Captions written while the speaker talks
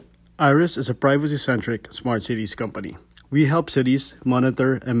Iris is a privacy-centric smart cities company. We help cities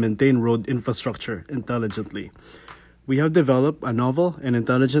monitor and maintain road infrastructure intelligently. We have developed a novel and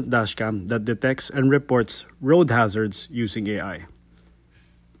intelligent dashcam that detects and reports road hazards using AI.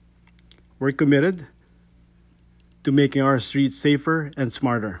 We're committed to making our streets safer and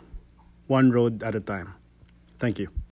smarter, one road at a time. Thank you.